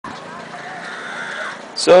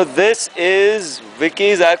So this is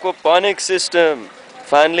Vicky's aquaponics system,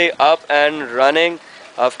 finally up and running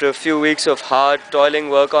after a few weeks of hard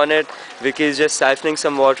toiling work on it. Vicky is just siphoning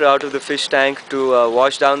some water out of the fish tank to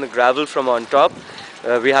wash down the gravel from on top.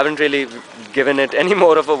 We haven't really given it any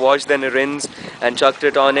more of a wash than a rinse and chucked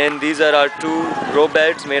it on in. These are our two grow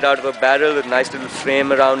beds made out of a barrel with a nice little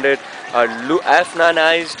frame around it. Our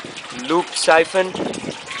Affnanized looped siphon.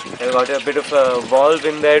 I've got a bit of a valve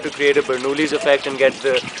in there to create a Bernoulli's effect and get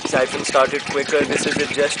the siphon started quicker. This is it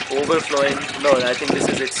just overflowing. No, I think this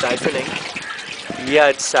is it siphoning. Yeah,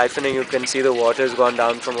 it's siphoning. You can see the water's gone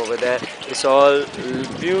down from over there. It's all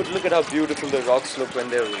beautiful. Look at how beautiful the rocks look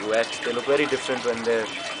when they're wet. They look very different when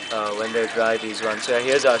they're dry, these ones. So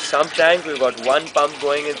here's our sump tank. We've got one pump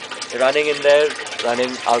running in there,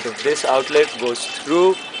 running out of this outlet, goes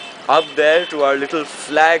through up there to our little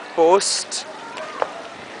flag post.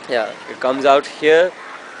 Yeah, it comes out here,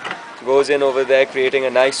 goes in over there, creating a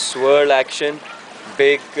nice swirl action.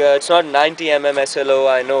 Big, it's not 90 mm SLO,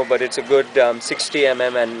 I know, but it's a good 60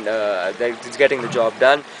 mm, and it's getting the job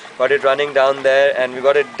done. Got it running down there, and we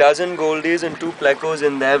got a dozen goldies and two plecos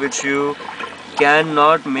in there, which you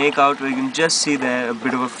cannot make out. You can just see there a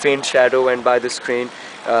bit of a faint shadow went by the screen.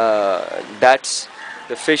 That's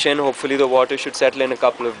the fish in. Hopefully the water should settle in a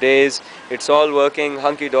couple of days. It's all working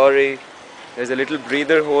hunky-dory. There's a little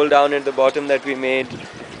breather hole down at the bottom that we made.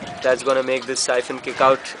 That's going to make this siphon kick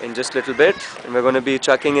out in just a little bit. And we're going to be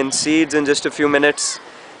chucking in seeds in just a few minutes.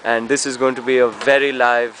 And this is going to be a very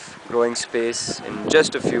live growing space in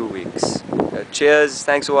just a few weeks. Cheers.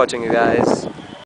 Thanks for watching, you guys.